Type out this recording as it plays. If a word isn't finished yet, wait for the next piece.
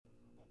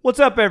What's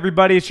up,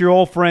 everybody? It's your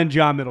old friend,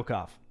 John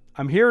Middlecoff.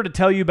 I'm here to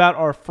tell you about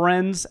our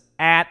friends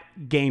at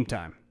Game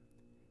Time.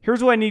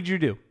 Here's what I need you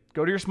to do.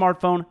 Go to your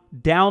smartphone,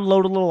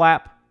 download a little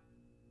app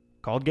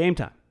called Game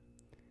Time.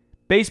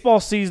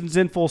 Baseball season's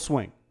in full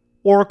swing.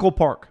 Oracle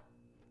Park.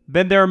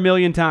 Been there a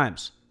million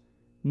times.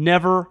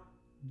 Never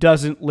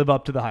doesn't live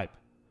up to the hype.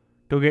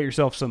 Go get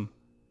yourself some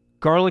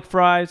garlic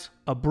fries,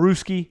 a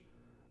brewski,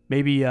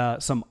 maybe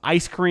some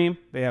ice cream.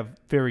 They have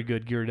very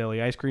good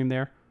Ghirardelli ice cream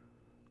there.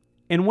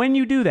 And when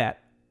you do that,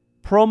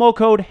 promo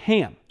code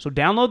HAM. So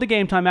download the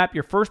Game Time app.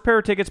 Your first pair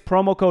of tickets,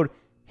 promo code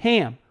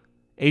HAM,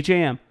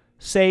 H-A-M,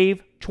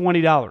 save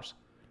 $20.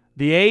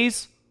 The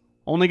A's,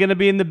 only going to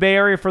be in the Bay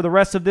Area for the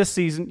rest of this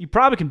season. You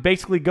probably can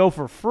basically go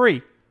for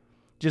free.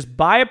 Just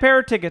buy a pair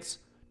of tickets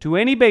to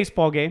any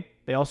baseball game.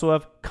 They also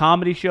have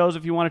comedy shows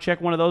if you want to check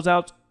one of those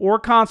out, or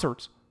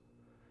concerts.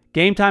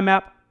 Game Time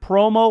app,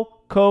 promo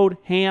code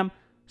HAM,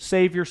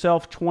 save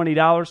yourself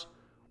 $20.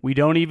 We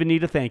don't even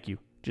need a thank you.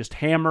 Just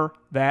hammer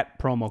that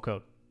promo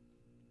code.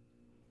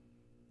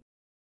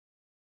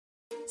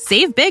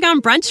 Save big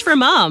on brunch for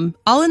mom,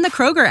 all in the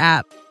Kroger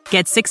app.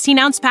 Get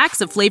 16-ounce packs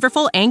of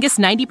flavorful Angus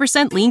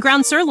 90% lean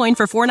ground sirloin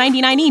for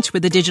 $4.99 each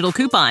with a digital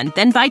coupon.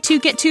 Then buy 2,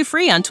 get 2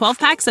 free on 12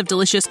 packs of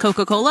delicious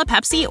Coca-Cola,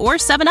 Pepsi, or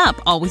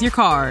 7-Up, all with your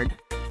card.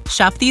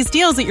 Shop these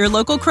deals at your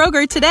local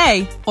Kroger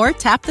today, or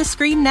tap the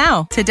screen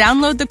now to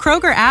download the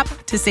Kroger app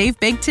to save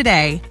big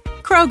today.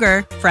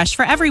 Kroger, fresh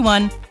for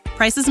everyone.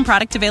 Prices and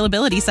product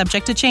availability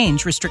subject to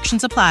change.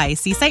 Restrictions apply.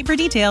 See site for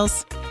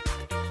details.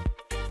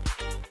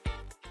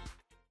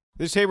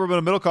 This Haberman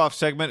and Middlecoff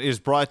segment is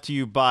brought to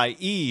you by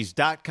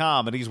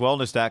Ease.com and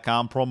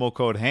EaseWellness.com, promo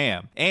code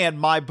HAM, and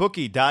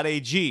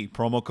MyBookie.ag,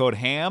 promo code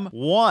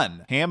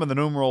HAM1, HAM in the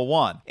numeral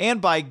 1, and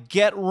by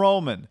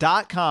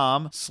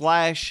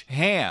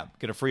GetRoman.com/HAM.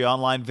 Get a free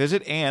online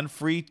visit and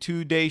free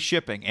 2-day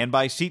shipping, and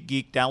by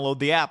SeatGeek, download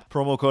the app,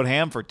 promo code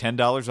HAM for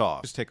 $10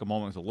 off. Just take a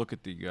moment to look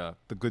at the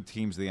good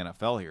teams of the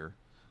NFL here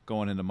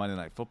going into Monday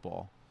Night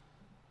Football.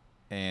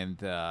 And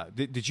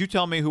did you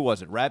tell me, who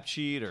was it, Rap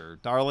Sheet or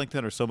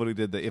Darlington or somebody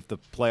did if the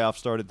playoffs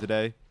started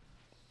today?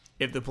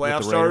 If the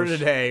playoffs started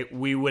today,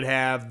 we would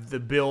have the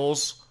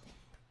Bills.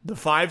 The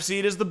 5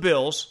 seed is the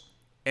Bills,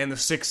 and the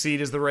 6 seed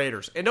is the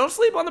Raiders. And don't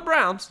sleep on the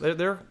Browns.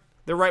 They're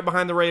right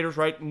behind the Raiders,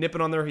 right, nipping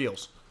on their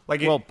heels.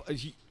 Like,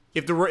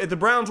 if the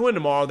Browns win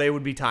tomorrow, they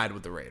would be tied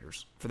with the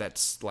Raiders for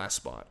that last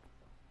spot.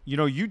 You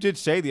know, you did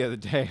say the other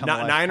day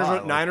on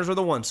Niners are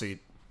the 1 seed.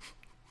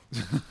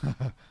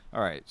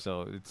 All right,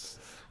 so it's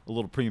a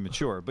little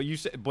premature, but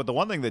the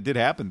one thing that did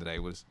happen today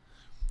was,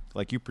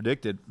 like you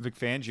predicted, Vic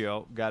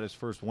Fangio got his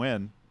first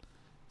win.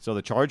 So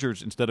the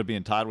Chargers, instead of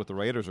being tied with the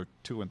Raiders, are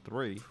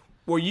 2-3.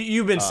 Well,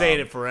 you've been saying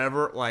it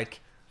forever, like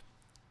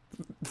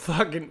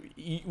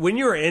fucking when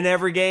you're in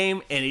every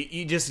game, and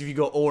if you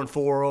go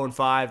 0-4,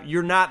 0-5,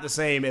 you're not the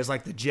same as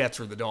like the Jets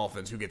or the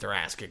Dolphins who get their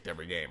ass kicked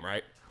every game,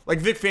 right? Like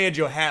Vic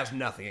Fangio has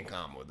nothing in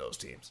common with those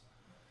teams.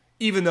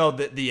 Even though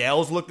the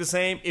L's look the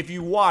same, if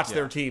you watch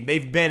their team,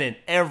 they've been in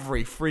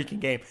every freaking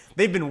game.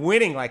 They've been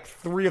winning like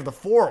 3 of the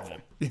 4 of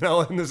them,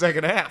 in the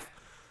second half.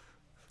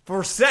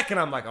 For a second,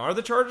 I'm like, are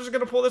the Chargers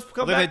going to pull this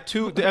comeback?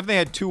 Haven't they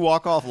had 2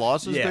 walk-off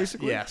losses,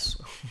 basically?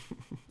 Yes.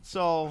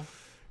 So,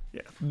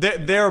 yeah.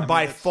 They're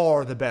by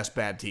far the best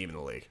bad team in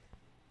the league.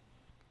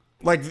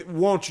 Like,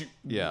 won't you?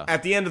 Yeah.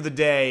 At the end of the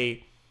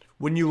day,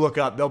 when you look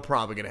up, they're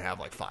probably going to have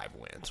like 5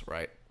 wins,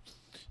 right?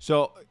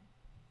 So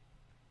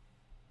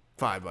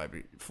 5 might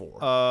be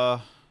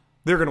 4.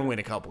 They're going to win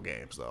a couple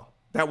games, though.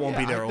 That won't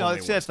be their only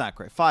win. That's not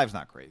great. 5's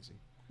not crazy.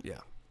 Yeah.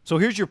 So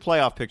here's your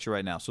playoff picture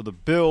right now. So the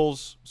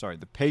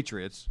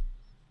Patriots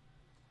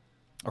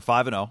are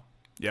 5-0.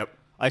 Yep.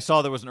 I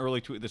saw there was an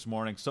early tweet this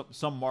morning.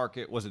 Some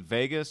market, was it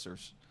Vegas or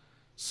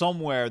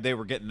somewhere, they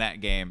were getting that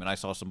game, and I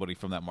saw somebody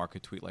from that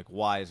market tweet like,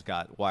 why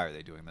are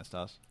they doing this to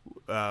us?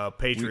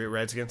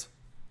 Redskins?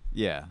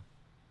 Yeah.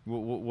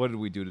 What did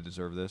we do to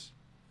deserve this?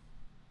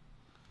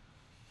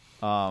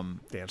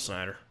 Dan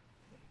Snyder.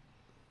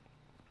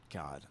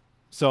 God.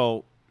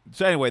 So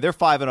anyway, they're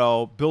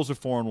 5-0. Bills are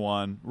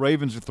 4-1.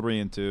 Ravens are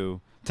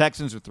 3-2.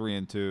 Texans are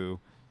 3-2.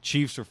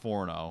 Chiefs are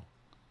 4-0.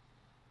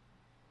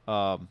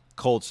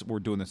 Colts, we're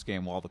doing this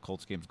game while the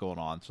Colts game's going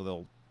on, so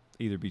they'll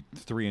either be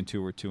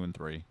 3-2 or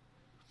 2-3.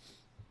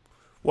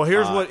 Well,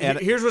 here's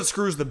what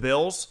screws the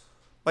Bills.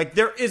 Like,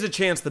 there is a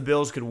chance the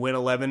Bills could win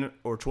 11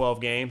 or 12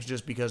 games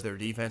just because their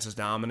defense is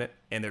dominant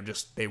and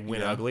they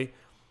win ugly.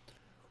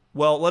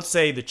 Well, let's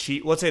say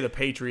the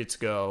Patriots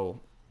go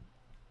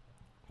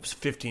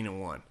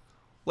 15-1.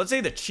 Let's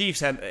say the Chiefs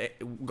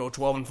go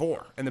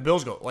 12-4, and the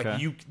Bills go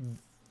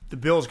the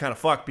Bills kind of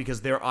fucked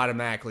because they're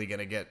automatically going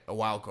to get a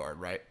wild card,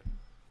 right?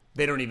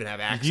 They don't even have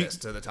access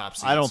to the top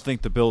seeds. I don't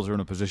think the Bills are in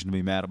a position to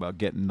be mad about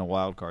getting the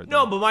wild card.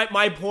 No, but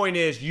my point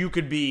is, you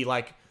could be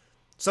like,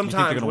 sometimes you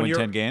think they're going to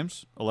win 10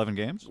 games, 11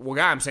 games. Well,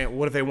 I'm saying,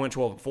 what if they went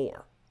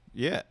 12-4?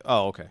 Yeah.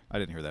 Oh, okay. I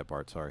didn't hear that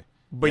part. Sorry.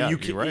 But you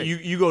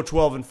go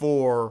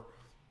 12-4.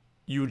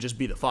 You would just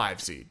be the 5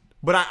 seed.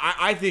 But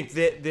I think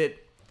that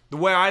the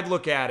way I'd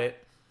look at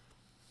it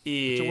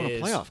is to win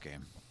a playoff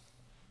game.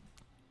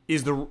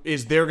 Is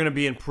they're going to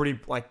be in pretty,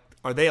 like,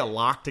 are they a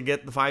lock to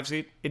get the 5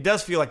 seed? It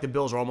does feel like the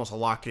Bills are almost a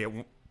lock to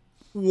get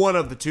one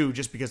of the two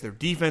just because their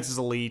defense is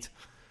elite.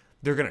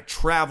 They're going to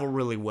travel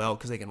really well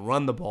because they can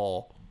run the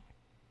ball.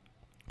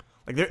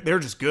 Like, they're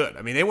just good.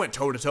 I mean, they went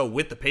toe-to-toe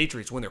with the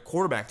Patriots when their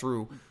quarterback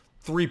threw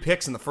 3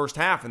 picks in the first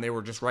half, and they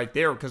were just right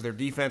there because their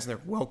defense and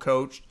they're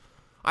well-coached.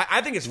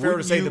 I think it's fair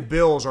to say the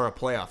Bills are a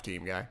playoff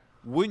team, guy.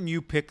 Wouldn't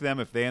you pick them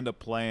if they end up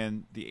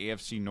playing the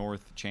AFC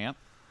North champ?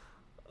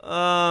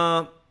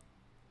 I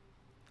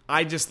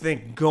just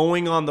think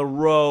going on the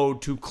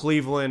road to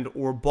Cleveland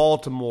or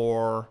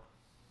Baltimore,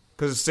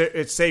 because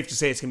it's safe to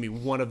say it's going to be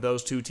one of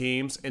those two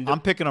teams. And I'm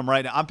picking them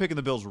right now. I'm picking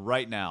the Bills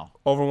right now.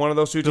 Over one of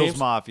those two Bills teams?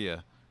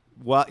 Mafia.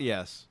 Well,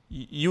 yes.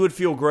 You would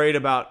feel great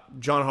about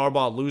John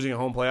Harbaugh losing a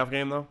home playoff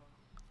game, though?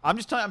 I'm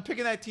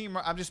picking that team.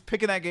 I'm just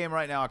picking that game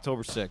right now,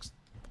 October 6th.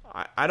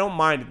 I don't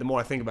mind it the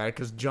more I think about it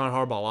because John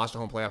Harbaugh lost a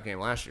home playoff game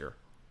last year.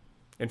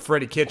 And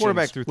Freddie Kitchens.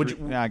 Quarterback through three.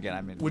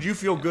 Would you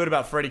feel good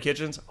about Freddie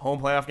Kitchens' home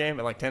playoff game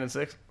at like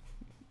 10-6?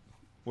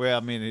 Well,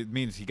 I mean, it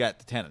means he got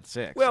to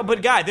 10-6. Well,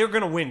 but guy, they're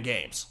going to win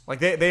games. Like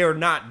they are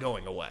not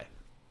going away.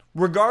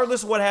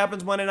 Regardless of what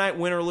happens Monday night,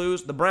 win or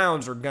lose, the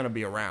Browns are going to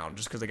be around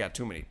just because they got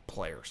too many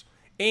players.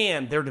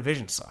 And their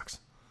division sucks.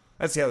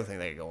 That's the other thing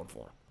they got going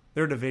for them.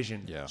 Their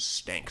division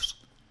stinks.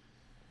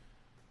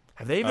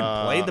 Have they even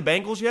played the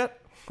Bengals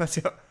yet?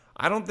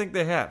 I don't think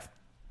they have.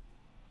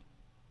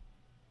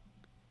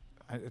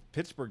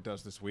 Pittsburgh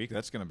does this week.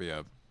 That's going to be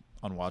a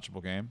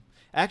unwatchable game.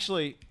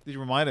 Actually, it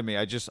reminded me.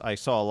 I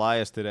saw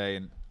Elias today,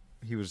 and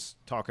he was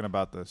talking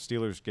about the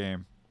Steelers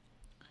game.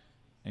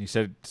 And he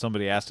said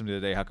somebody asked him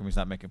today, how come he's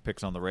not making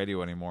picks on the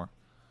radio anymore?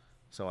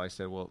 So I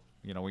said, well,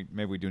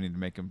 maybe we do need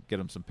to get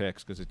him some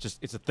picks because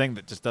it's a thing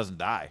that just doesn't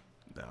die.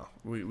 No,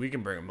 we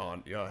can bring him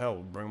on. Hell,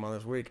 we'll bring him on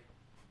this week.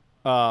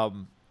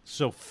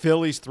 So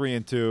Philly's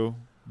 3-2.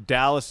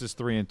 Dallas is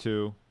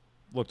 3-2.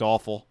 Looked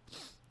awful.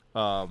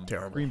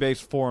 Terrible. Green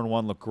Bay's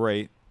 4-1. Looked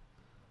great.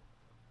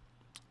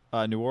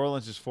 New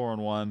Orleans is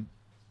 4-1.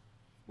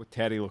 With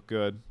Teddy, looked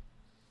good.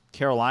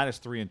 Carolina's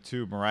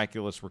 3-2.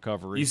 Miraculous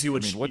recovery. You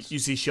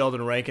see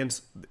Sheldon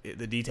Rankins,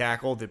 the D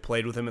tackle that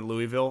played with him in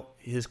Louisville.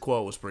 His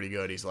quote was pretty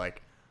good. He's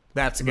like,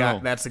 "That's the guy.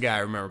 That's the guy I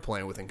remember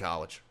playing with in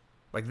college.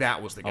 Like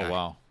that was the guy." Oh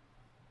wow.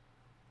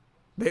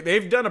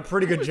 They've done a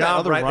pretty good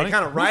job, right? They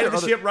kind of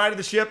righted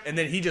the ship, and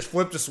then he just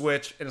flipped a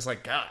switch, and it's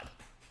like, God.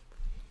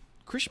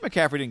 Christian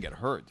McCaffrey didn't get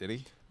hurt, did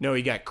he? No,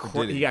 he got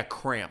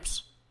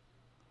cramps.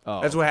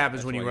 Oh, that's what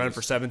happens when you run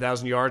for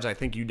 7,000 yards. I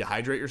think you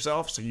dehydrate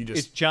yourself, so you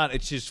just.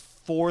 It's his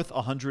fourth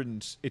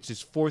It's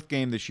his fourth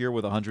game this year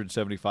with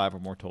 175 or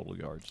more total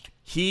yards.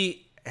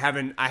 I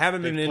haven't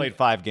played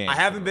 5 games. I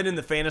haven't been in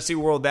the fantasy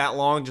world that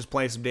long, just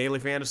playing some daily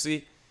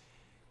fantasy.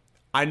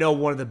 I know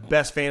one of the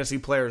best fantasy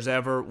players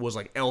ever was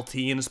like LT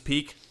in his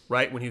peak,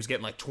 right? When he was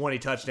getting like 20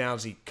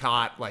 touchdowns, he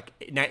caught like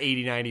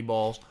 80, 90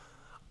 balls.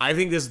 I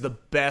think this is the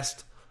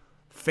best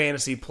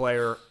fantasy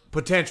player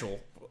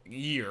potential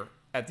year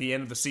at the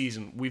end of the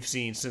season we've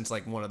seen since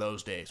like one of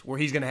those days where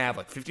he's going to have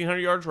like 1,500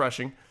 yards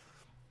rushing,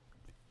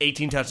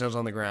 18 touchdowns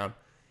on the ground.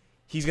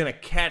 He's going to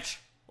catch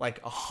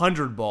like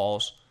 100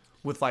 balls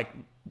with like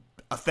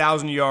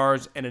 1,000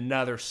 yards and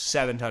another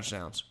 7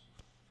 touchdowns.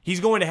 He's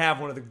going to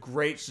have one of the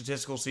great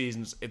statistical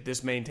seasons, if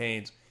this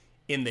maintains,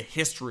 in the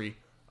history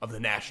of the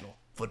National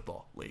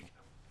Football League.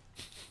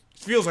 It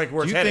feels like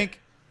where it's headed.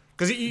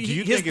 Because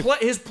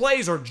his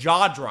plays are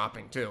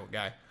jaw-dropping, too,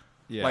 guy.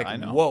 Yeah, like, I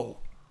know. Whoa.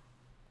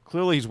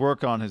 Clearly he's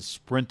worked on his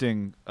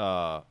sprinting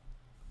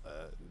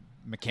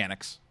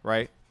mechanics,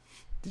 right?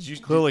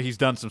 Clearly he's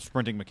done some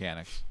sprinting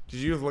mechanics.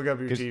 Did you look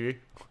up your TV?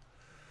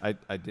 I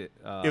did.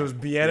 It was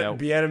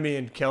Bieniemy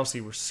and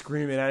Kelsey were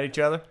screaming at each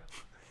other.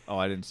 Oh,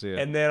 I didn't see it.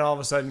 And then all of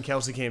a sudden,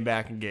 Kelsey came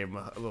back and gave him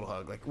a little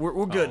hug. Like,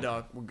 we're good,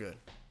 dog. We're good.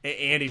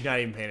 And he's not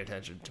even paying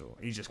attention to him.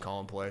 He's just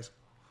calling plays.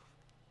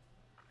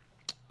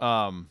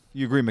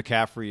 You agree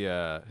McCaffrey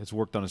has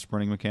worked on his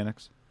sprinting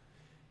mechanics?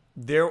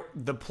 The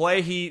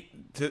play he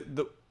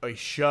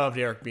shoved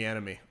Eric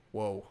Bieniemy.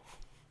 Whoa.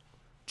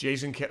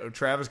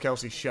 Travis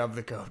Kelsey shoved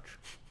the coach.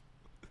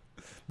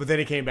 But then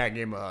he came back and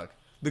gave him a hug.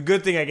 The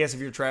good thing, I guess, if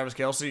you're Travis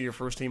Kelsey, your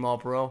first team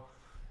All-Pro,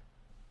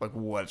 like,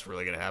 what's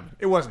really going to happen?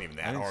 It wasn't even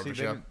that hard of a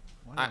shove.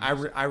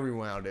 I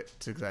rewound it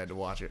because I had to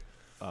watch it.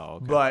 Oh,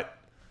 okay. But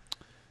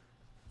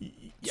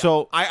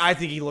so I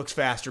think he looks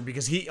faster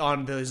because he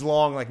on his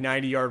long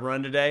 90-yard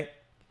run today,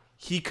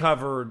 he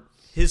covered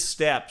his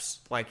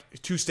steps, like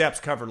 2 steps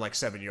covered like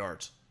 7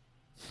 yards.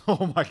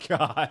 Oh my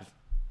God.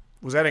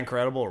 Was that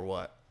incredible or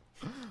what?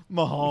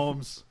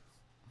 Mahomie.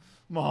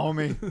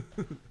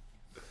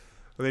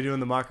 Are they doing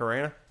the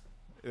Macarena?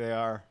 They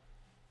are.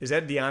 Is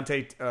that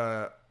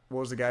Deontay? What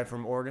was the guy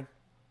from Oregon?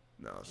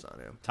 No, it's not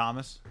him.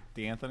 Thomas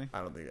DeAnthony?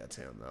 I don't think that's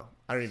him though.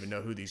 I don't even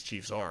know who these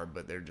Chiefs are,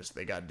 but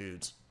they got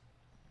dudes.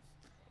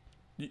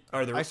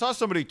 I saw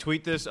somebody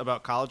tweet this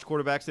about college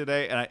quarterbacks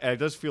today, and it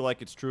does feel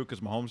like it's true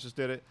because Mahomes just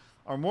did it.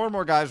 Are more and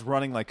more guys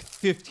running like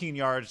 15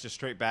 yards just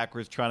straight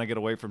backwards, trying to get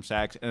away from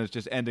sacks, and it's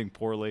just ending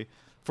poorly.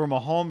 For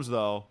Mahomes,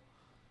 though,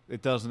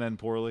 it doesn't end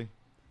poorly.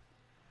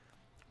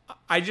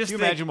 Can you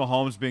imagine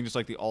Mahomes being just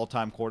like the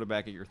all-time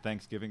quarterback at your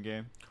Thanksgiving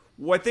game?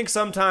 Well, I think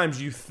sometimes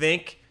you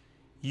think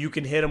you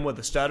can hit him with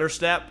a stutter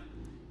step,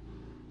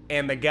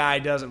 and the guy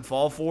doesn't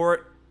fall for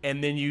it,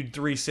 and then you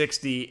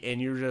 360,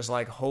 and you're just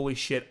like, holy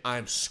shit,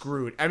 I'm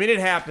screwed. I mean, it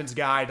happens,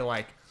 guy, to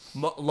like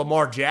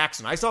Lamar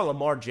Jackson. I saw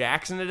Lamar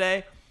Jackson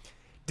today,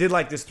 did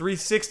like this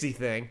 360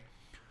 thing.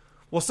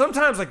 Well,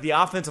 sometimes like the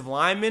offensive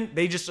linemen,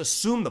 they just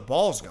assume the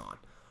ball's gone.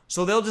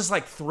 So they'll just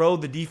like throw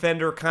the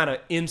defender kind of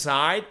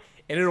inside,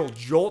 and it'll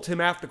jolt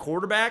him at the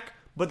quarterback,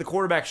 but the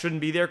quarterback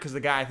shouldn't be there because the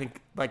guy, I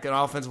think, like an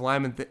offensive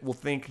lineman will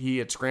think he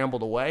had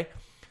scrambled away.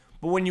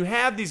 But when you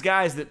have these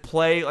guys that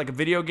play like a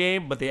video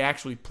game, but they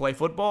actually play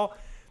football,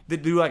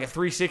 that do like a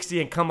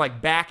 360 and come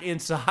like back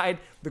inside,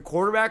 the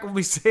quarterback will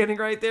be standing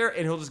right there,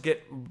 and he'll just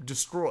get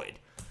destroyed.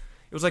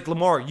 It was like,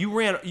 Lamar, you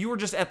were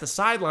just at the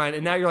sideline,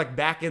 and now you're like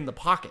back in the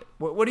pocket.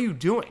 What are you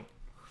doing?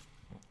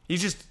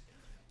 He's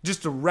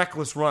just a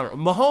reckless runner.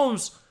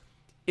 Mahomes,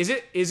 is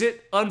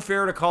it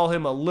unfair to call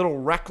him a little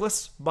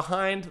reckless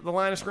behind the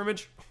line of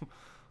scrimmage?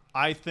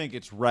 I think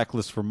it's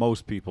reckless for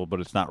most people, but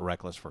it's not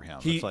reckless for him.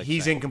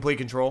 He's in complete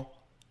control?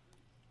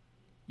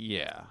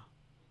 Yeah.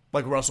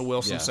 Like Russell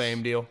Wilson, Yes.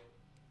 same deal?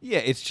 Yeah,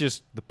 it's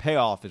just the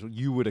payoff is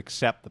you would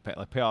accept the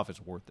payoff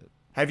is worth it.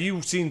 Have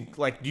you seen,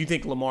 like, do you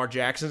think Lamar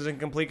Jackson's in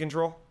complete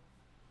control?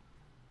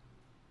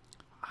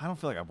 I don't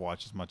feel like I've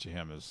watched as much of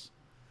him as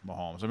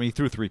Mahomes. I mean, he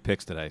threw 3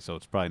 picks today, so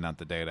it's probably not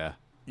the day to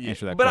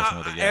answer that question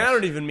with a yes. And I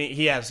don't even mean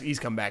he's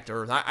come back to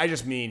earth. I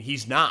just mean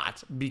he's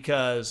not,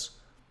 because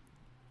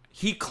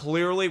he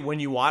clearly, when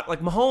you watch,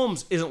 like,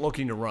 Mahomes isn't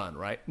looking to run,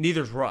 right?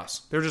 Neither's Russ.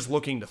 They're just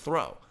looking to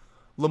throw.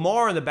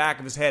 Lamar in the back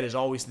of his head is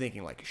always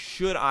thinking, like,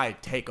 should I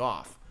take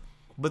off?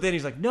 But then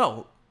he's like,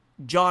 no.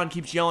 John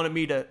keeps yelling at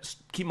me to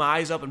keep my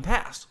eyes up and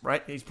pass,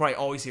 right? He's probably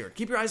always hearing,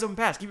 keep your eyes up and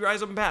pass, keep your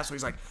eyes up and pass. So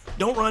he's like,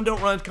 don't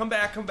run, come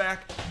back.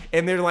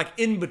 And they're like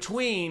in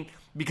between,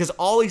 because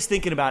all he's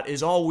thinking about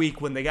is all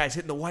week when the guy's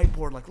hitting the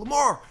whiteboard, like,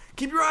 Lamar,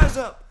 keep your eyes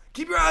up,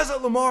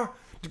 Lamar.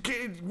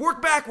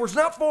 Work backwards,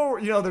 not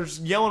forward. You know, they're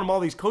yelling him all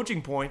these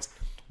coaching points,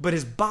 but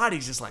his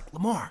body's just like,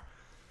 Lamar,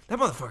 that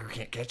motherfucker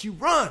can't catch you,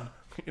 run.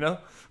 You know?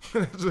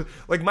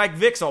 Like Mike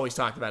Vick's always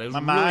talked about it. My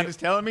mind is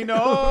telling me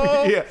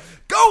no. Yeah.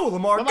 Go,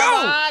 Lamar, go.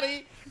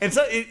 Body. And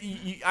so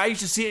I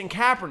used to see it in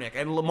Kaepernick,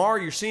 and Lamar,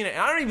 you're seeing it,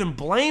 and I don't even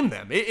blame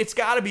them. It's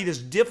got to be this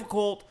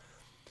difficult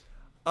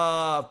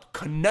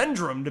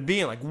conundrum to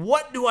be in. Like,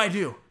 what do I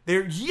do?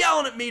 They're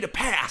yelling at me to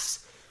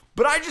pass,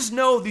 but I just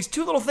know these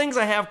two little things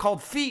I have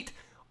called feet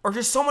are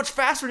just so much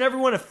faster than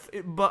everyone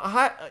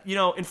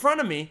in front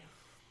of me.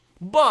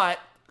 But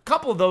a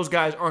couple of those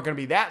guys aren't going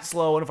to be that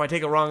slow, and if I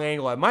take a wrong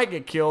angle, I might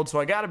get killed, so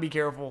I got to be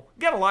careful.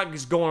 You got a lot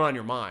just going on in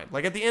your mind.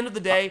 Like, at the end of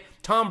the day,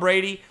 Tom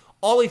Brady,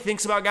 all he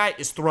thinks about, guy,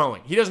 is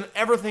throwing. He doesn't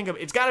ever think of,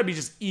 it's got to be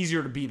just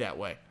easier to be that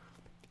way,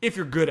 if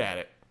you're good at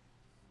it.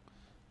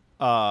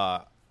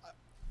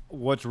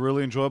 What's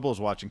really enjoyable is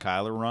watching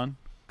Kyler run,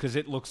 because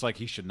it looks like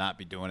he should not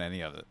be doing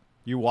any of it.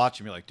 You watch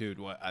him, you're like, dude,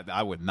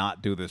 I would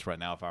not do this right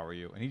now if I were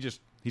you. And do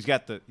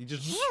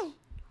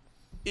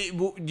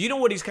you know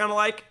what he's kind of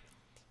like?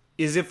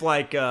 Is if,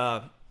 like,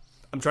 I'm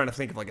trying to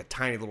think of, like, a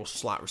tiny little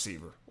slot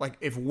receiver. Like,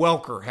 if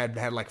Welker had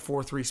like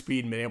 4.3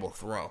 speed and been able to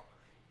throw.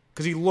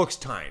 Because he looks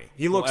tiny.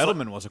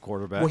 Edelman was a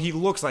quarterback. Well, he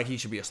looks like he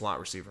should be a slot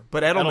receiver.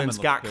 But Edelman's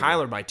got bigger.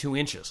 Kyler by 2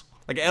 inches.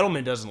 Like,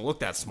 Edelman doesn't look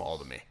that small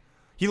to me.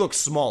 He looks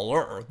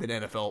smaller than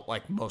NFL,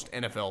 like most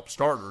NFL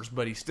starters,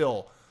 but he's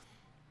still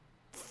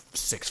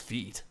 6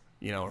 feet,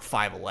 or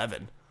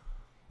 5'11".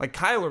 Like,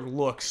 Kyler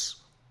looks...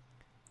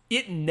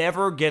 It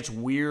never gets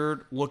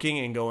weird looking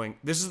and going,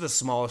 this is the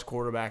smallest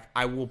quarterback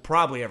I will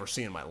probably ever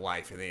see in my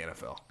life in the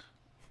NFL.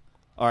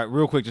 All right,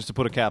 real quick, just to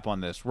put a cap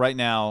on this. Right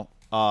now,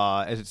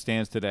 as it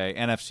stands today,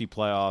 NFC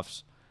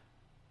playoffs,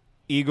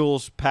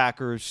 Eagles,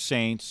 Packers,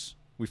 Saints.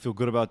 We feel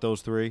good about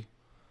those 3.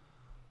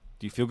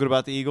 Do you feel good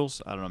about the Eagles?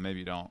 I don't know. Maybe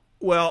you don't.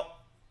 Well,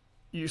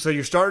 you're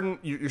skipping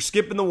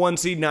the 1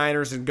 seed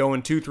Niners and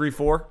going 2, 3,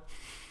 4?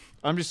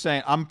 I'm just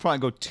saying, I'm probably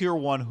go tier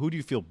 1. Who do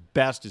you feel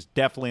best is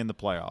definitely in the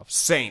playoffs?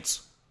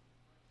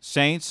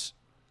 Saints,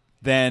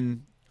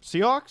 then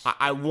Seahawks?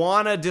 I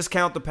want to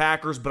discount the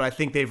Packers, but I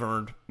think they've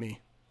earned me.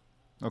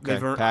 Okay,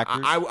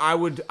 Packers.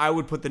 I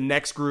would put the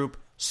next group,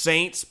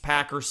 Saints,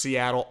 Packers,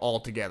 Seattle, all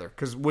together.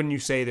 Because when you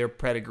say their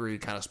pedigree,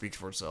 it kind of speaks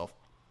for itself.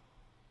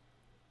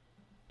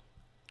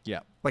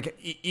 Yeah. Like,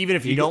 even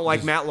if you don't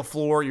like Matt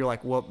LaFleur, you're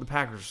like, well, the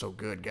Packers are so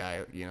good,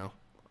 guy,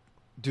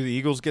 Do the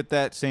Eagles get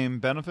that same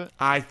benefit?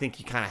 I think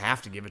you kind of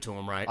have to give it to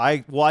them, right?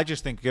 I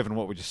just think, given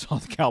what we just saw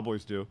the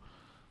Cowboys do.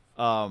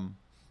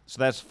 So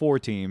that's 4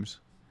 teams.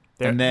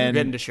 They're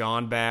getting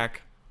Deshaun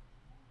back.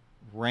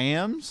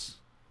 Rams?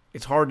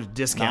 It's hard to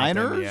discount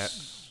them yet.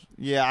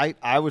 Yeah,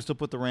 I would still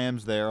put the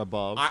Rams there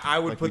above. I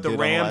would put the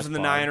Rams and the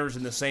Niners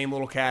in the same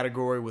little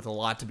category with a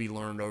lot to be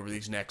learned over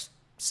these next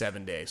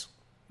 7 days.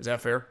 Is that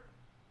fair?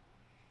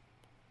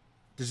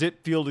 Does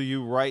it feel to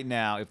you right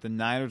now, if the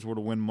Niners were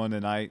to win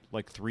Monday night,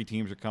 like 3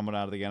 teams are coming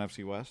out of the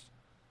NFC West?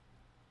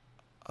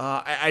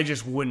 I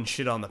just wouldn't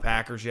shit on the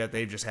Packers yet.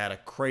 They've just had a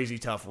crazy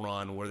tough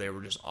run where they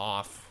were just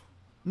off.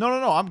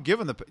 No. I'm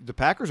giving the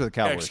Packers or the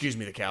Cowboys. Excuse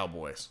me, the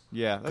Cowboys.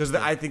 Yeah, because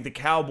I think the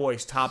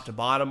Cowboys, top to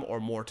bottom, are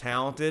more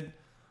talented.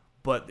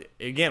 But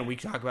again, we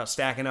talk about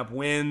stacking up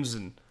wins,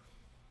 and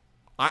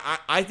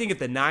I think if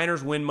the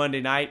Niners win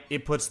Monday night,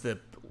 it puts the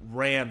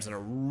Rams in a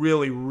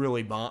really,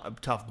 really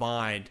tough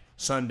bind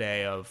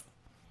Sunday of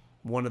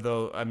one of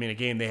those. I mean, a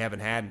game they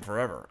haven't had in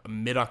forever. A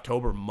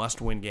mid-October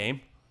must-win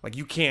game. Like,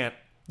 you can't.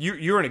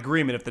 You're in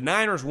agreement. If the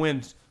Niners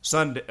win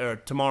Sunday or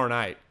tomorrow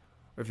night,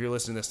 or if you're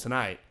listening to this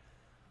tonight,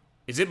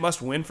 is it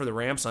must-win for the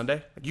Rams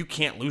Sunday? Like, you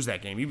can't lose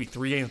that game. You'd be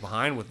 3 games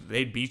behind.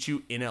 They'd beat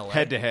you in LA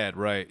head-to-head,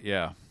 right?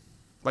 Yeah.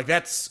 Like,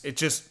 it's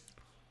just.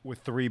 With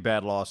 3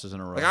 bad losses in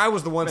a row. Like, I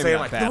was the one saying,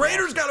 like, the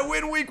Raiders got to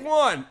win week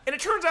 1. And it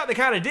turns out they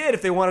kind of did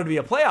if they wanted to be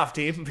a playoff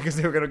team because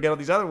they were going to get all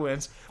these other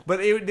wins. But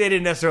they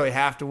didn't necessarily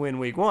have to win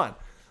week 1.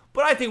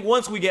 But I think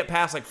once we get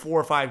past, like, 4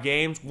 or 5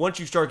 games, once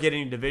you start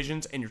getting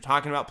divisions and you're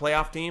talking about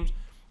playoff teams,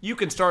 you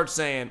can start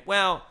saying,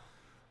 well,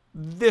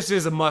 this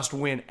is a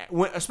must-win,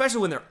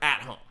 especially when they're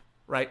at home,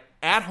 right?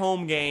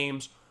 At-home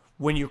games,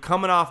 when you're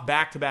coming off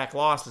back-to-back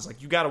losses,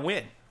 like, you got to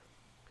win.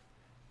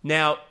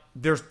 Now,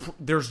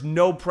 there's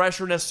no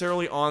pressure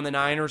necessarily on the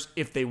Niners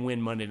if they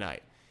win Monday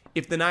night.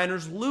 If the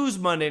Niners lose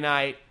Monday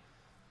night,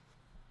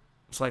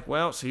 it's like,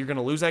 well, so you're going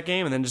to lose that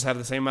game and then just have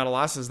the same amount of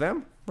losses as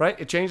them, right?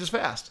 It changes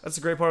fast. That's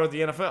the great part about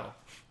the NFL.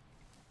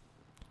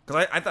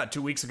 Because I thought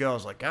 2 weeks ago, I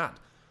was like, God,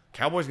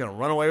 Cowboys going to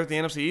run away with the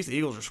NFC East. The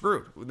Eagles are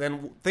screwed.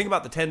 Then think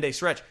about the 10-day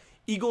stretch.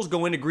 Eagles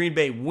go into Green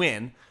Bay,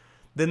 win.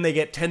 Then they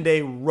get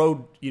 10-day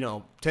road,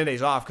 10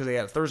 days off because they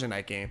had a Thursday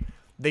night game.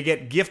 They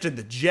get gifted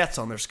the Jets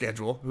on their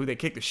schedule, who they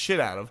kick the shit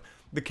out of.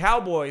 The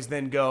Cowboys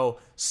then go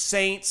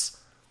Saints,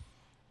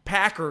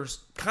 Packers,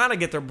 kind of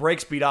get their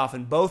breaks beat off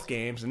in both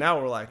games. And now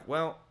we're like,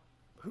 well,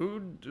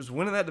 who is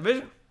winning that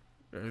division?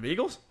 The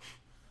Eagles?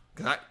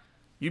 Because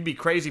you'd be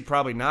crazy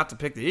probably not to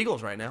pick the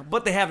Eagles right now,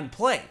 but they haven't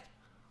played.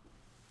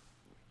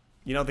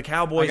 The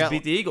Cowboys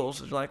beat the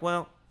Eagles. It's like,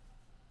 well,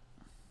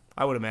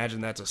 I would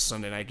imagine that's a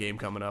Sunday night game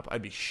coming up.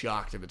 I'd be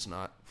shocked if it's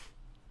not.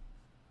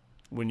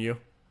 Wouldn't you?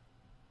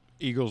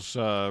 Eagles,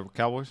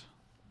 Cowboys?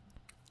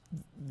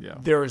 Yeah.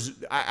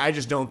 I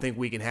just don't think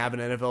we can have an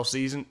NFL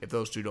season if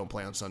those two don't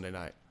play on Sunday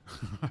night.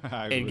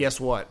 And guess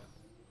what?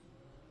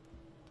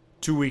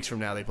 2 weeks from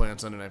now, they play on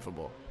Sunday Night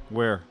Football.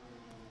 Where?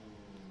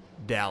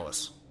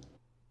 Dallas.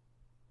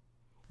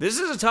 This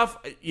is a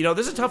tough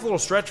little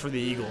stretch for the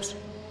Eagles.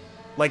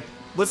 Like,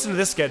 listen to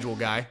this schedule,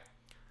 guy.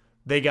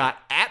 They got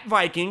at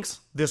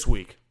Vikings this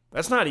week.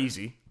 That's not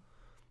easy.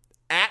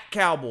 At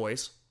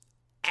Cowboys.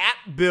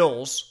 At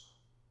Bills.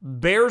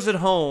 Bears at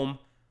home,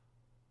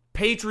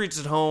 Patriots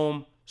at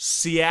home,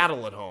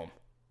 Seattle at home.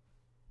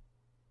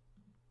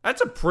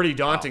 That's a pretty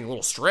daunting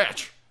little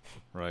stretch.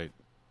 Right.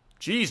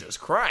 Jesus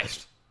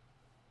Christ.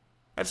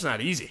 That's not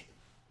easy.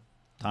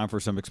 Time for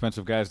some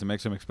expensive guys to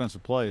make some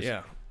expensive plays.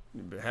 Yeah.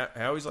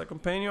 Howie's like, I'm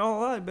paying you all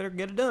a lot. You better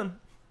get it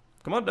done.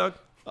 Come on, Doug.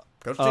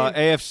 Coach team.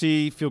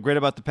 AFC, feel great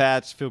about the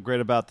Pats, feel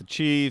great about the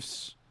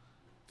Chiefs,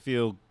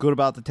 feel good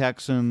about the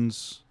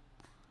Texans,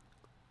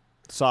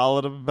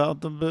 solid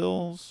about the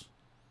Bills.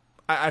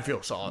 I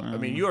feel solid. I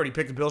mean, you already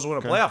picked the Bills to win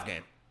a playoff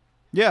game.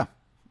 Yeah.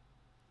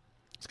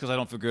 It's because I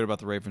don't feel good about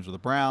the Ravens or the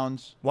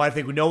Browns. Well, I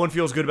think no one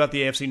feels good about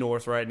the AFC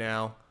North right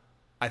now.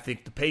 I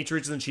think the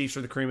Patriots and the Chiefs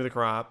are the cream of the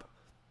crop.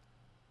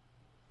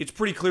 It's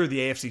pretty clear the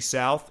AFC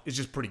South is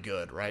just pretty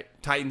good, right?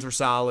 Titans are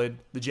solid.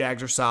 The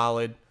Jags are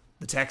solid.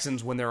 The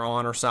Texans, when they're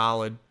on, are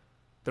solid.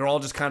 They're all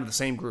just kind of the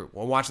same group.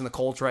 We're watching the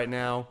Colts right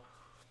now.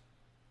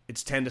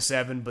 It's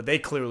 10-7, but they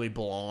clearly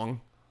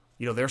belong.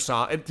 They're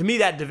solid. To me,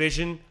 that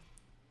division,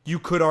 you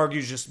could argue,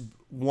 is just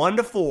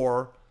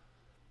 1-4.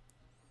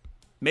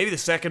 Maybe the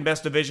second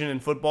best division in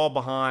football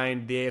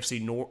behind the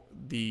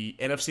the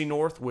NFC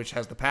North, which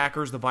has the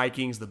Packers, the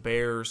Vikings, the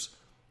Bears,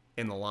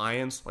 and the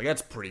Lions. Like,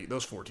 that's pretty.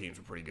 Those 4 teams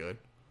are pretty good.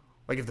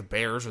 Like, if the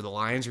Bears or the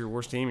Lions are your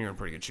worst team, you're in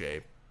pretty good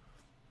shape.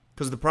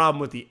 Because the problem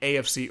with the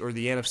AFC or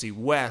the NFC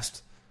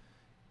West,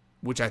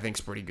 which I think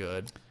is pretty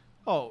good.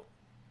 Oh,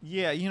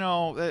 yeah.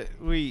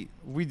 We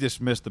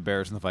dismissed the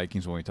Bears and the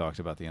Vikings when we talked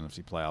about the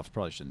NFC playoffs.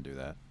 Probably shouldn't do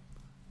that.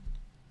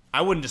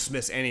 I wouldn't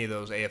dismiss any of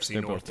those AFC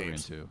They're North both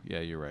teams. 3-2. Yeah,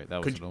 you're right.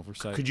 That was an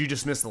oversight. Could you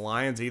dismiss the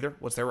Lions either?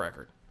 What's their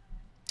record?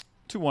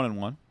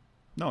 2-1-1.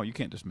 No, you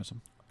can't dismiss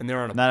them. And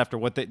they're on not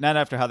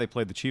after how they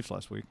played the Chiefs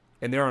last week.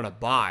 And they're on a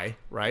bye,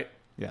 right?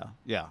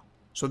 Yeah.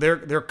 So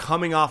they're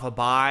coming off a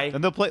bye.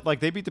 And they'll play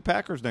they beat the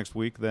Packers next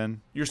week.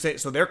 Then you're saying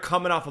so they're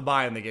coming off a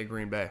bye and they get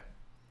Green Bay.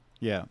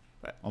 Yeah,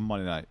 on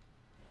Monday night.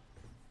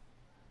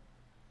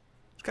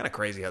 It's kind of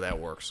crazy how that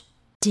works.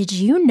 Did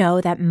you know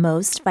that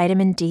most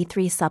vitamin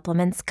D3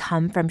 supplements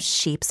come from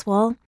sheep's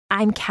wool?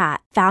 I'm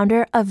Kat,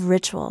 founder of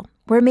Ritual.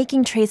 We're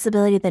making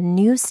traceability the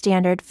new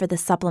standard for the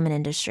supplement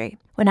industry.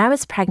 When I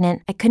was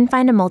pregnant, I couldn't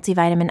find a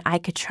multivitamin I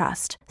could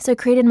trust, so I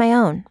created my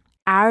own.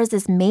 Ours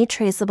is made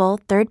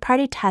traceable,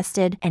 third-party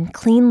tested, and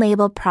clean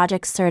label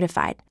project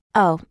certified.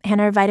 Oh,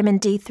 and our vitamin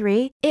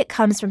D3? It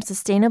comes from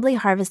sustainably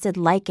harvested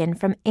lichen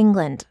from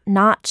England,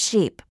 not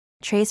sheep.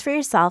 Trace for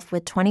yourself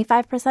with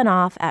 25%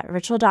 off at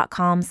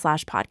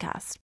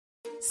ritual.com/podcast.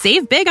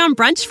 Save big on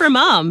brunch for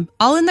mom,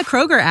 all in the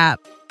Kroger app.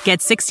 Get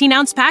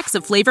 16-ounce packs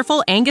of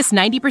flavorful Angus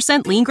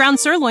 90% lean ground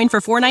sirloin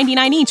for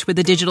 $4.99 each with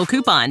a digital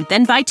coupon.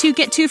 Then buy 2,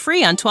 get 2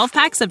 free on 12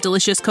 packs of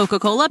delicious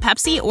Coca-Cola,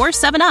 Pepsi, or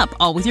 7-Up,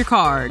 all with your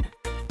card.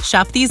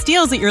 Shop these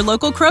deals at your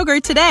local Kroger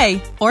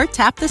today, or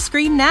tap the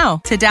screen now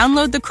to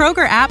download the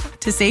Kroger app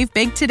to save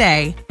big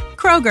today.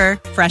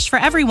 Kroger, fresh for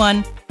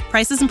everyone.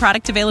 Prices and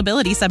product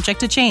availability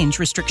subject to change.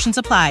 Restrictions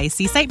apply.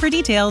 See site for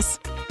details.